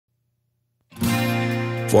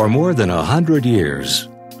For more than 100 years,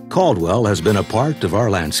 Caldwell has been a part of our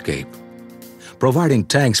landscape, providing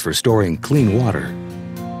tanks for storing clean water,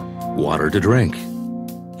 water to drink,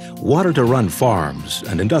 water to run farms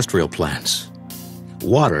and industrial plants,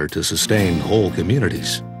 water to sustain whole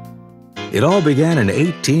communities. It all began in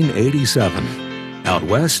 1887. Out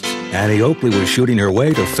west, Annie Oakley was shooting her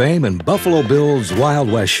way to fame in Buffalo Bill's Wild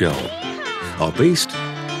West show. Up east,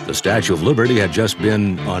 the Statue of Liberty had just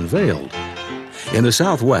been unveiled. In the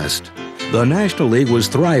Southwest, the National League was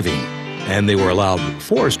thriving, and they were allowed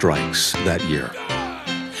 4 strikes that year.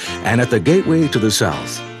 And at the gateway to the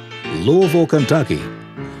South, Louisville, Kentucky,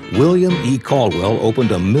 William E. Caldwell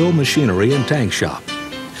opened a mill machinery and tank shop.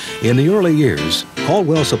 In the early years,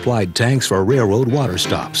 Caldwell supplied tanks for railroad water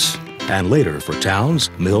stops, and later for towns,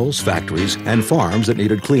 mills, factories, and farms that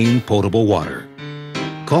needed clean, potable water.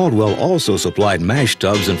 Caldwell also supplied mash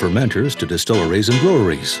tubs and fermenters to distilleries and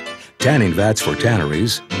breweries, tanning vats for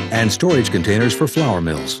tanneries, and storage containers for flour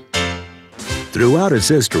mills. Throughout its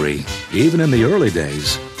history, even in the early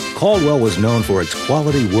days, Caldwell was known for its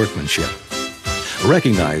quality workmanship.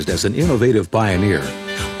 Recognized as an innovative pioneer,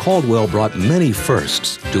 Caldwell brought many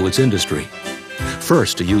firsts to its industry.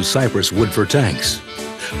 First to use cypress wood for tanks.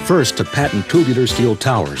 First to patent tubular steel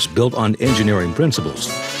towers built on engineering principles.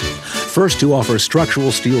 First to offer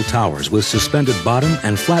structural steel towers with suspended bottom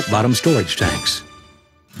and flat bottom storage tanks.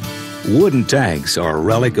 Wooden tanks are a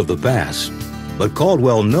relic of the past, but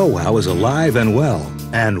Caldwell know-how is alive and well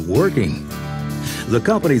and working. The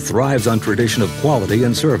company thrives on tradition of quality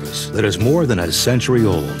and service that is more than a century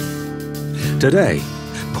old. Today,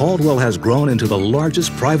 Caldwell has grown into the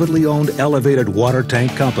largest privately owned elevated water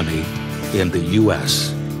tank company in the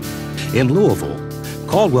U.S. In Louisville,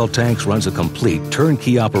 Caldwell Tanks runs a complete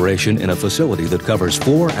turnkey operation in a facility that covers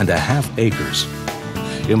 4.5 acres.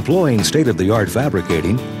 Employing state-of-the-art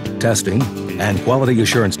fabricating, testing, and quality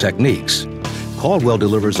assurance techniques, Caldwell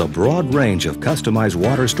delivers a broad range of customized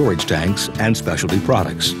water storage tanks and specialty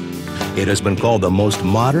products. It has been called the most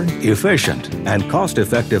modern, efficient, and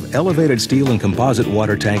cost-effective elevated steel and composite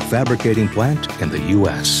water tank fabricating plant in the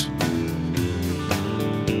U.S.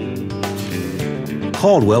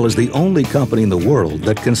 Caldwell is the only company in the world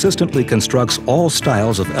that consistently constructs all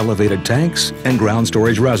styles of elevated tanks and ground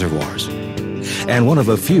storage reservoirs, and one of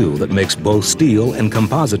a few that makes both steel and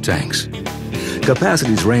composite tanks.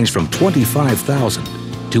 Capacities range from 25,000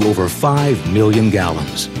 to over 5 million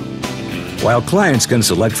gallons. While clients can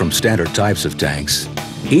select from standard types of tanks,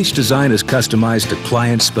 each design is customized to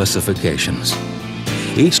client specifications.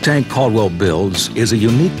 Each tank Caldwell builds is a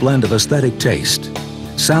unique blend of aesthetic taste,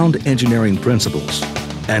 sound engineering principles,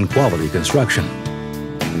 and quality construction.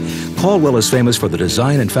 Caldwell is famous for the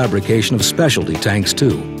design and fabrication of specialty tanks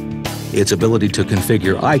too. Its ability to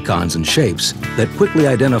configure icons and shapes that quickly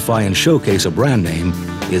identify and showcase a brand name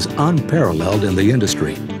is unparalleled in the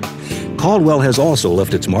industry. Caldwell has also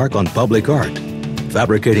left its mark on public art,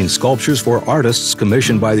 fabricating sculptures for artists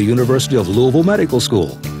commissioned by the University of Louisville Medical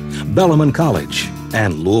School, Bellarmine College,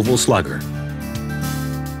 and Louisville Slugger.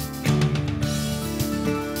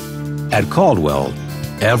 At Caldwell,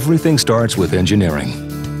 everything starts with engineering.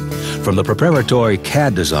 From the preparatory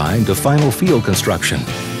CAD design to final field construction,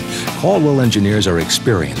 Caldwell engineers are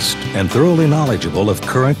experienced and thoroughly knowledgeable of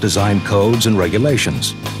current design codes and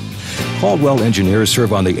regulations. Caldwell engineers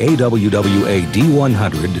serve on the AWWA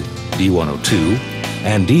D100, D102,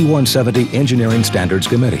 and D170 Engineering Standards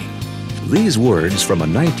Committee. These words from a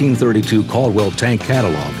 1932 Caldwell tank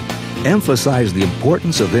catalog emphasize the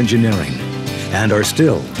importance of engineering and are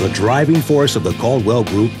still the driving force of the Caldwell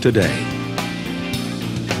Group today.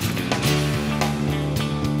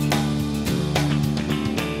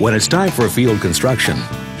 When it's time for field construction,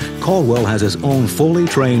 Caldwell has his own fully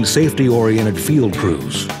trained, safety-oriented field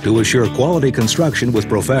crews to assure quality construction with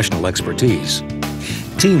professional expertise.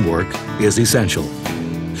 Teamwork is essential.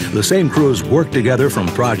 The same crews work together from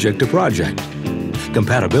project to project.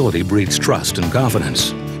 Compatibility breeds trust and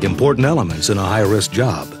confidence, important elements in a high-risk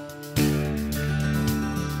job.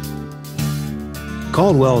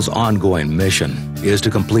 Caldwell's ongoing mission is to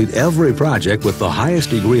complete every project with the highest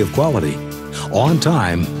degree of quality, on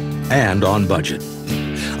time, and on budget.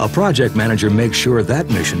 A project manager makes sure that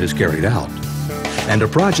mission is carried out. And a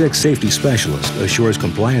project safety specialist assures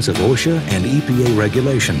compliance of OSHA and EPA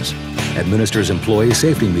regulations, administers employee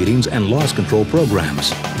safety meetings and loss control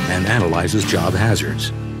programs, and analyzes job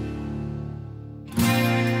hazards.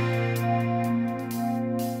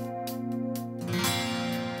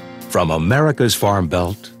 From America's Farm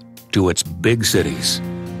Belt to its big cities,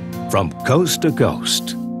 from coast to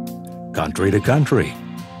coast, country to country,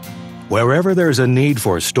 wherever there's a need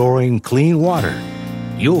for storing clean water,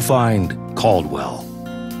 you'll find Caldwell.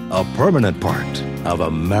 a permanent part of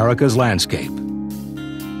America's landscape.